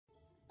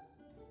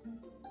Hi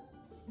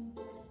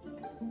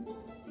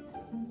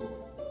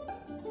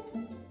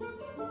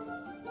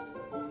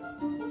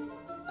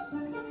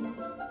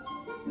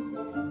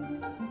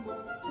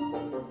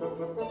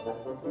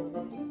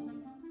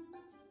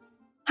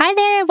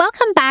there,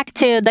 welcome back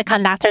to the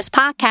Conductors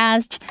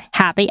Podcast.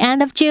 Happy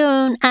end of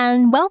June,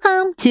 and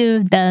welcome to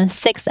the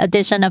 6th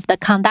edition of the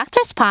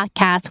Conductors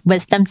Podcast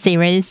Wisdom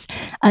Series,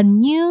 a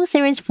new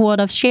series full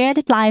of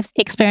shared life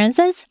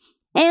experiences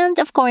and,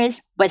 of course,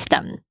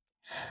 wisdom.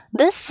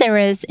 This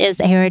series is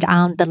aired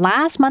on the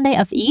last Monday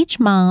of each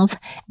month,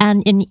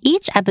 and in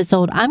each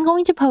episode, I'm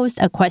going to pose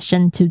a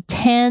question to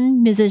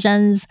 10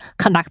 musicians,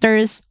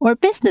 conductors, or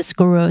business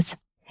gurus.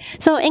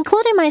 So,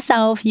 including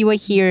myself, you will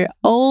hear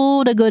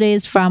all the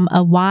goodies from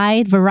a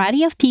wide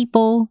variety of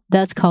people,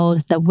 thus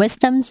called the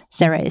Wisdoms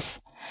series.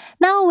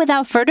 Now,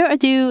 without further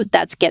ado,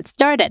 let's get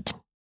started.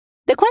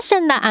 The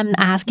question that I'm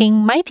asking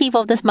my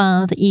people this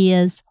month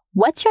is,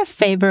 what's your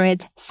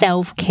favorite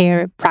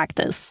self-care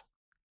practice?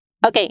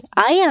 Okay,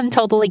 I am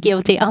totally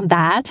guilty on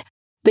that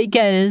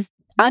because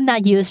I'm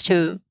not used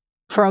to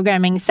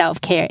programming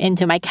self-care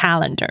into my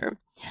calendar.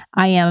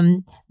 I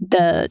am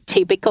the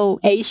typical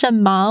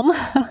Asian mom,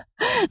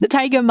 the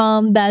tiger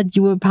mom that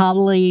you will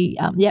probably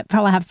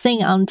have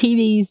seen on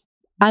TVs.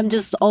 I'm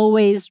just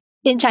always,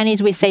 in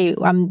Chinese we say,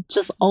 I'm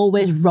just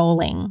always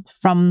rolling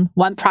from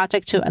one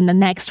project to the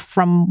next,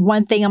 from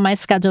one thing on my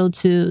schedule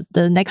to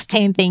the next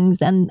 10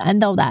 things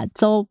and all that.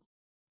 So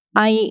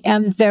I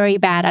am very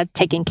bad at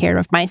taking care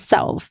of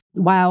myself.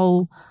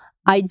 While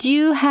I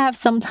do have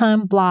some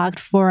time blocked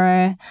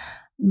for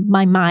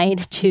my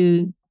mind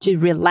to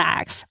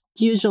relax,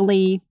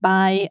 usually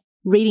by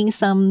reading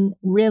some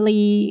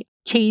really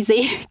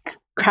cheesy,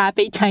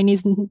 crappy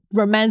Chinese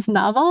romance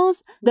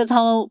novels. That's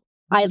how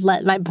I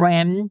let my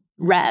brain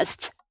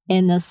rest,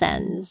 in a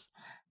sense.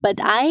 But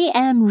I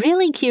am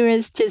really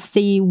curious to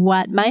see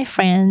what my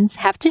friends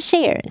have to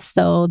share.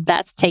 So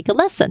let's take a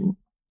listen.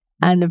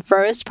 And the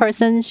first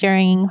person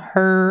sharing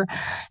her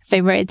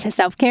favorite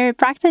self-care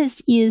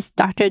practice is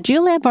Dr.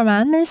 Julia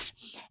Bormanis,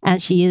 and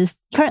she is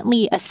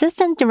currently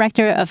Assistant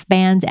Director of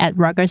Bands at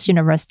Rutgers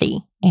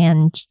University.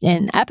 And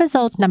in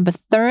episode number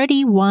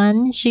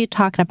 31, she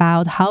talked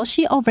about how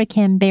she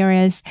overcame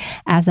barriers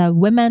as a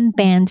women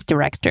band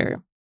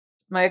director.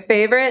 My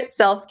favorite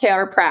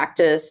self-care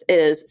practice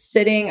is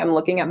I'm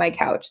looking at my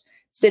couch,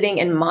 sitting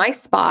in my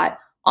spot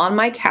on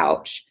my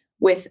couch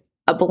with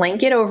a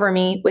blanket over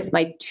me, with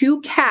my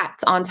 2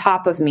 cats on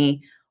top of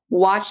me,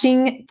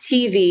 watching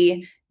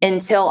TV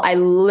until I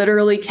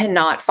literally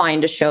cannot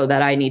find a show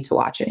that I need to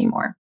watch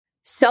anymore.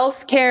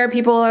 Self-care,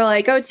 people are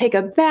like, oh, take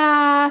a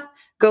bath,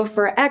 go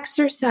for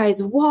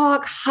exercise,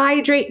 walk,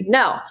 hydrate.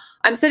 No,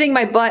 I'm sitting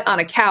my butt on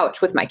a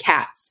couch with my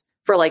cats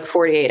for like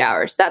 48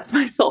 hours. That's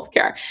my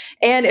self-care.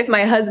 And if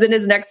my husband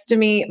is next to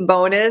me,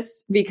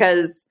 bonus,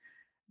 because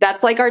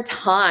that's like our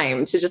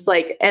time to just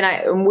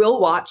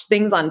we'll watch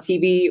things on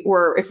TV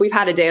where if we've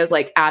had a day, I was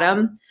like,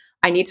 Adam,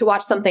 I need to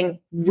watch something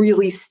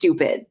really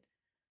stupid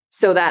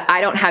so that I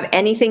don't have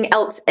anything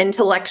else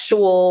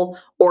intellectual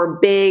or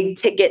big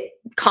ticket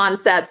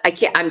concepts.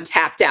 I'm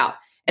tapped out,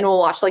 and we'll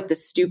watch like the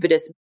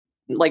stupidest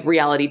like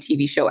reality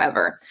TV show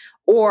ever.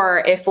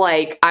 Or if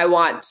like I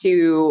want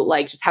to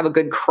like just have a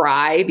good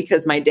cry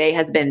because my day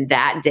has been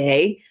that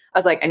day, I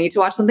was like, I need to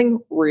watch something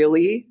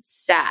really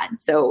sad.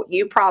 So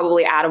you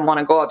probably, Adam, want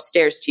to go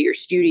upstairs to your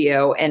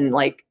studio and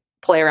like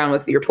play around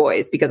with your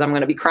toys because I'm going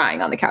to be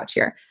crying on the couch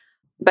here.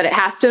 But it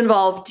has to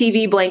involve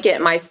TV,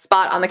 blanket, my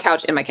spot on the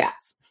couch, and my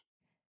cats.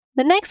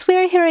 The next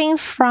we're hearing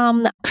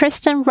from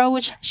Kristen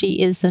Roach.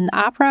 She is an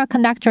opera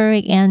conductor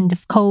and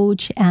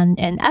coach. And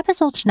in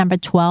episode number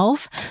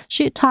 12,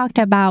 she talked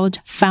about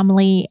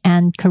family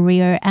and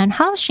career and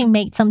how she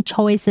made some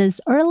choices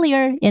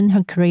earlier in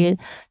her career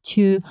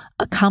to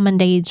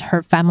accommodate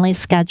her family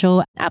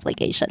schedule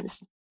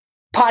obligations.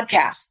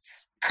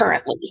 Podcasts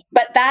currently,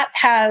 but that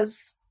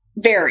has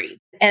varied.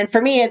 And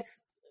for me,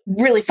 it's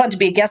really fun to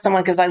be a guest on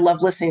one because I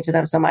love listening to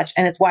them so much.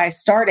 And it's why I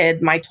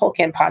started my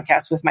Tolkien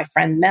podcast with my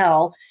friend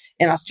Mel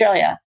in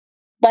Australia.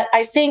 But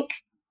I think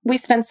we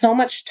spend so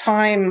much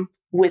time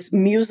with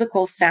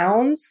musical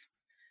sounds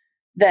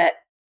that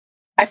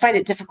I find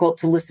it difficult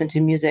to listen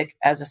to music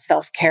as a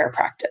self-care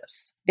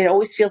practice. It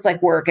always feels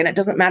like work, and it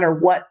doesn't matter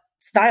what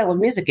style of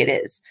music it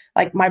is.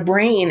 Like my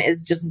brain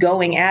is just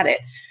going at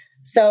it.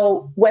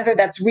 So whether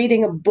that's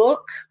reading a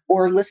book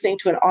or listening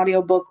to an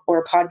audiobook or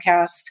a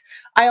podcast,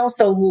 I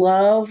also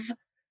love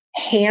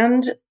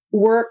hand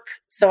work.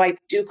 So I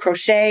do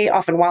crochet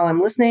often while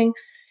I'm listening,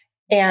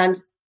 and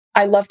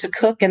I love to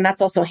cook, and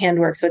that's also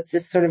handwork. So it's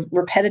this sort of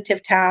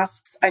repetitive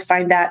tasks. I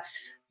find that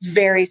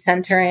very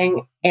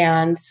centering,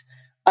 and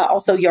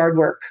also yard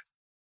work.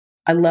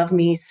 I love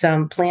me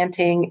some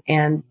planting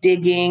and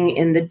digging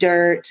in the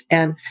dirt.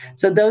 And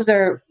so those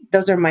are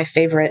my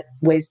favorite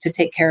ways to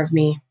take care of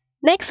me.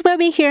 Next, we'll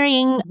be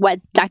hearing what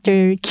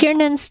Dr.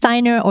 Kiernan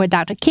Steiner, or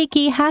Dr.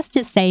 Kiki, has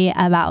to say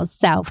about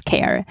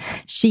self-care.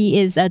 She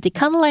is a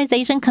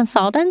decolonization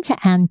consultant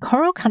and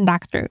choral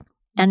conductor.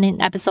 And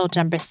in episode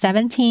number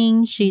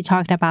 17, she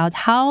talked about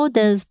how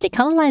this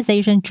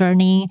decolonization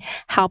journey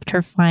helped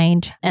her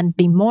find and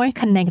be more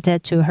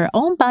connected to her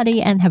own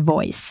body and her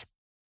voice.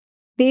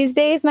 These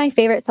days, my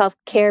favorite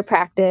self-care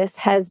practice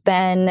has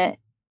been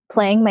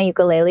playing my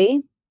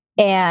ukulele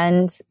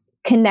and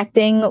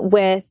connecting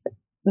with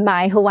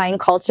my Hawaiian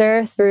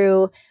culture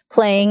through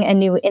playing a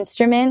new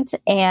instrument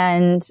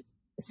and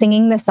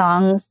singing the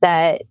songs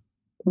that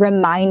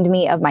remind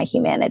me of my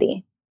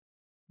humanity.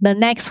 The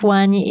next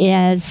one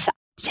is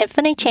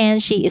Tiffany Chan.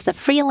 She is a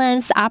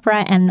freelance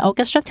opera and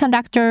orchestra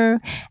conductor,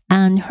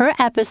 and her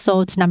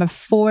episode number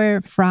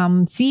 4,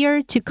 From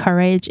Fear to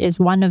Courage, is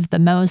one of the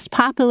most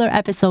popular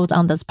episodes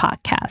on this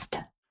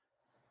podcast.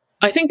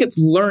 I think it's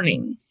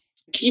learning.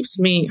 It keeps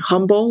me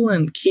humble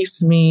and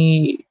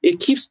it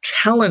keeps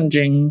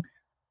challenging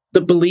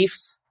the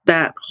beliefs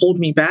that hold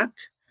me back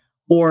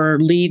or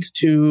lead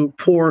to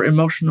poor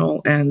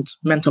emotional and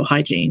mental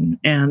hygiene.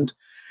 And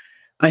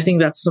I think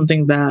that's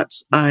something that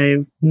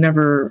I've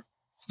never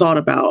thought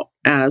about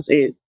as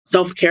a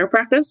self-care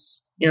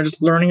practice,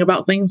 just learning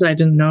about things I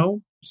didn't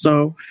know.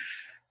 So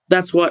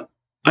that's what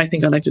I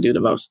think I like to do the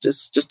most,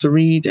 is just to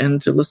read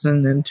and to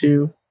listen and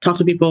to talk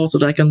to people so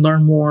that I can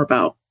learn more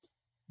about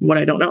what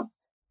I don't know.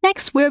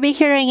 Next, we'll be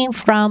hearing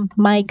from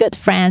my good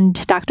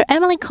friend, Dr.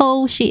 Emily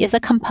Cole. She is a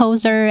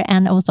composer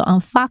and also on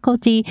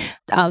faculty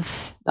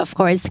of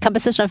course,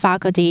 composition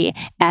faculty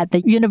at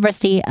the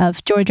University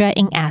of Georgia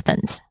in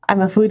Athens. I'm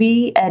a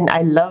foodie and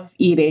I love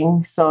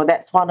eating. So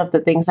that's one of the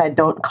things I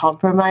don't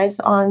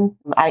compromise on.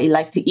 I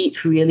like to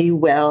eat really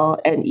well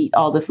and eat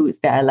all the foods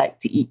that I like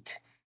to eat.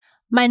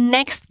 My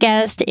next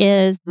guest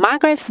is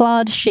Margaret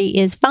Flood. She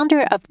is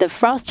founder of the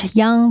Frost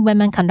Young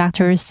Women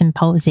Conductors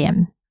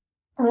Symposium.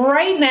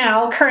 Right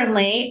now,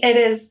 currently, it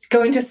is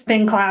going to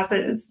spin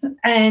classes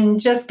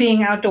and just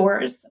being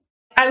outdoors.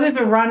 I was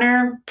a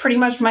runner pretty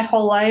much my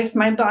whole life.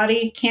 My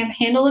body can't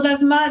handle it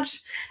as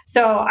much.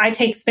 So I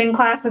take spin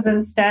classes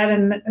instead,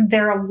 and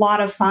they're a lot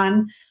of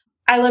fun.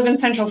 I live in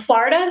Central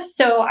Florida,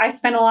 so I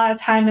spend a lot of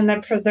time in the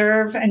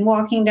preserve and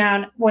walking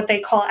down what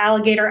they call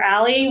Alligator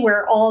Alley,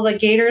 where all the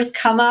gators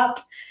come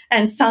up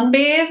and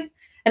sunbathe.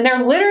 And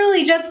they're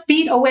literally just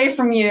feet away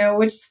from you,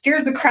 which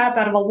scares the crap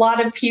out of a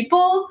lot of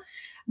people.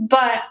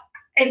 But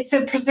it's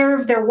a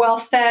preserve. They're well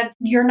fed.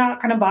 You're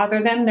not going to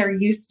bother them. They're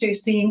used to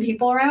seeing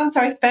people around. So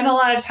I spend a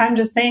lot of time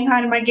just saying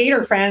hi to my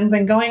gator friends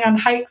and going on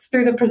hikes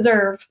through the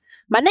preserve.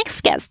 My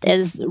next guest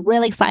is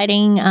really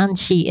exciting, and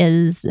she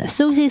is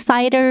Susie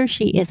Sider.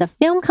 She is a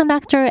film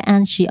conductor,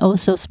 and she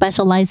also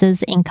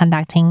specializes in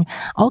conducting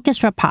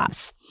orchestra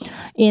pops.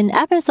 In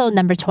episode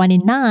number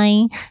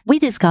 29, we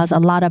discussed a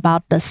lot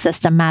about the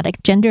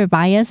systematic gender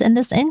bias in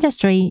this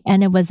industry,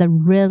 and it was a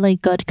really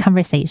good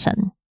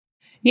conversation.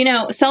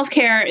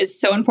 Self-care is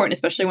so important,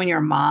 especially when you're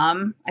a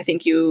mom. I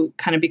think you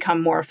kind of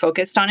become more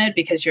focused on it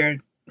because you're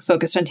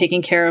focused on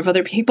taking care of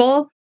other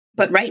people.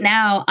 But right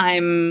now,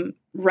 I'm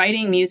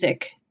writing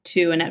music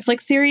to a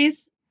Netflix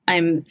series.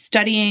 I'm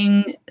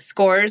studying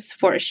scores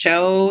for a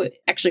show,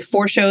 actually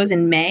 4 shows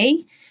in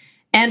May,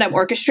 and I'm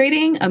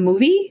orchestrating a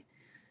movie.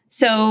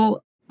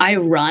 So I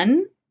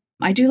run.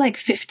 I do like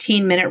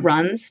 15-minute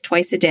runs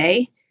twice a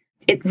day.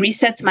 It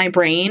resets my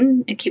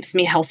brain. It keeps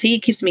me healthy.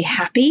 It keeps me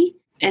happy.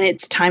 And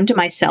it's time to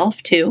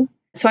myself, too.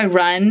 So I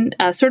run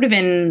sort of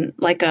in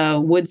like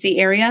a woodsy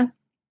area.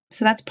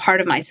 So that's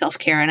part of my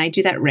self-care. And I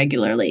do that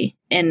regularly.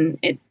 And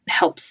it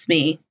helps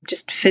me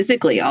just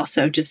physically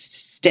also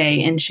just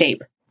stay in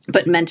shape,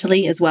 but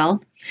mentally as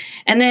well.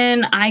 And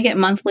then I get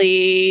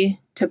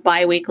monthly to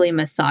bi-weekly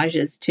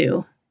massages,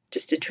 too,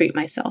 just to treat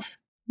myself.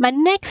 My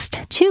next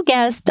 2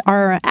 guests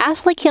are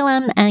Ashley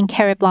Killam and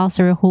Carrie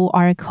Blosser, who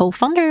are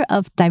co-founder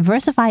of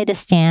Diversify the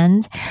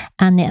Stand.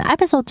 And in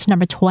episode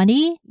number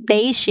 20,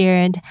 they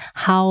shared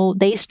how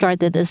they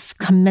started this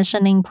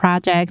commissioning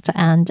project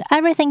and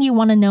everything you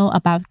want to know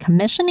about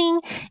commissioning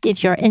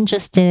if you're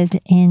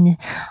interested in,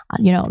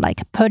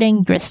 like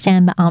putting your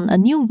stamp on a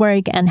new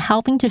work and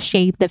helping to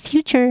shape the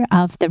future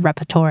of the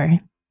repertoire.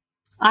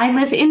 I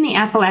live in the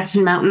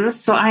Appalachian Mountains,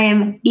 so I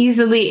am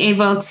easily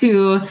able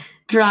to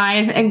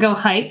drive and go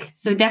hike.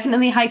 So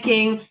definitely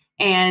hiking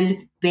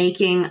and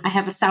baking. I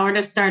have a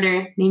sourdough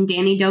starter named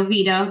Danny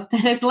Dovito that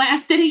has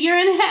lasted 1.5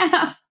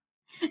 years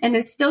and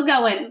is still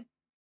going.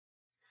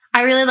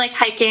 I really like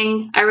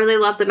hiking. I really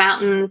love the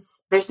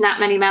mountains. There's not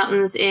many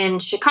mountains in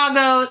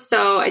Chicago,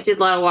 so I did a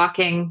lot of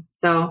walking.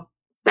 So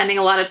spending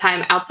a lot of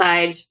time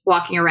outside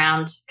walking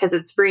around because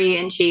it's free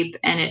and cheap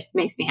and it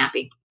makes me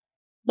happy.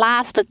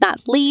 Last but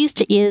not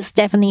least is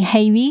Stephanie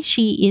Havey.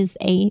 She is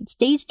a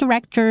stage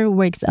director,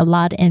 works a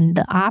lot in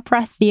the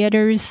opera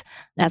theaters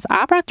as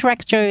opera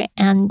director.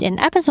 And in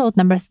episode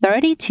number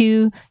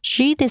 32,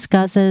 she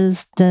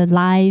discusses the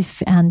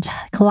life and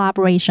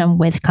collaboration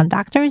with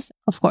conductors,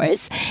 of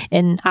course,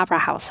 in opera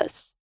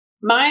houses.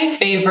 My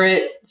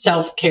favorite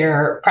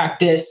self-care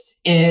practice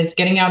is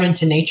getting out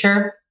into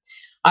nature.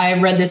 I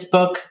read this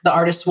book, The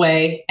Artist's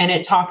Way, and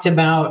it talked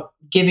about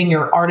giving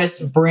your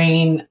artist's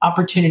brain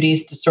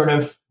opportunities to sort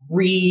of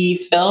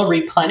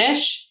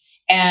replenish.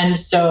 And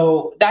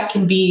so that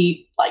can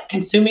be like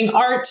consuming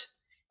art.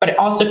 but it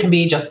also can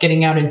be just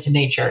getting out into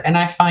nature. And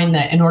I find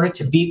that in order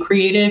to be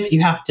creative,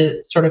 you have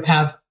to sort of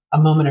have a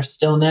moment of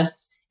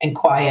stillness and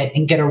quiet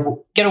and get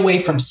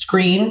away from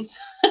screens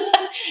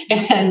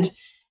and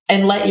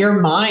let your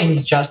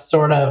mind just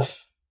sort of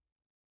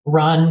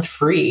run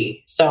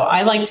free. So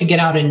I like to get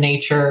out in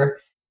nature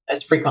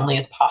as frequently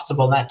as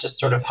possible. That just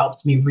sort of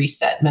helps me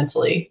reset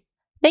mentally.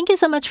 Thank you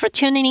so much for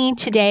tuning in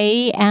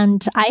today.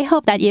 And I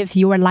hope that if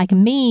you are like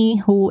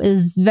me, who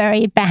is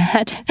very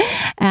bad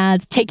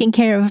at taking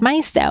care of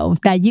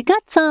myself, that you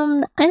got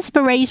some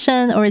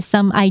inspiration or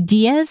some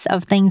ideas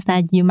of things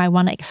that you might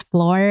want to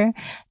explore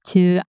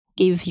to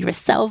give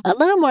yourself a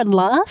little more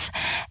love.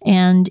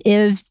 And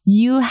if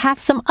you have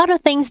some other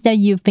things that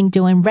you've been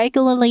doing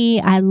regularly,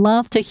 I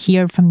love to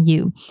hear from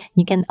you.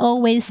 You can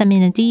always send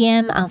me a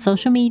DM on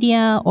social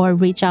media or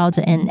reach out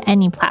in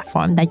any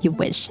platform that you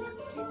wish.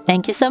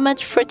 Thank you so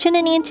much for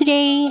tuning in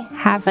today.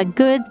 Have a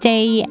good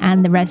day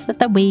and the rest of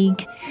the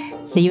week.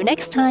 See you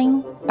next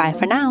time. Bye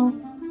for now.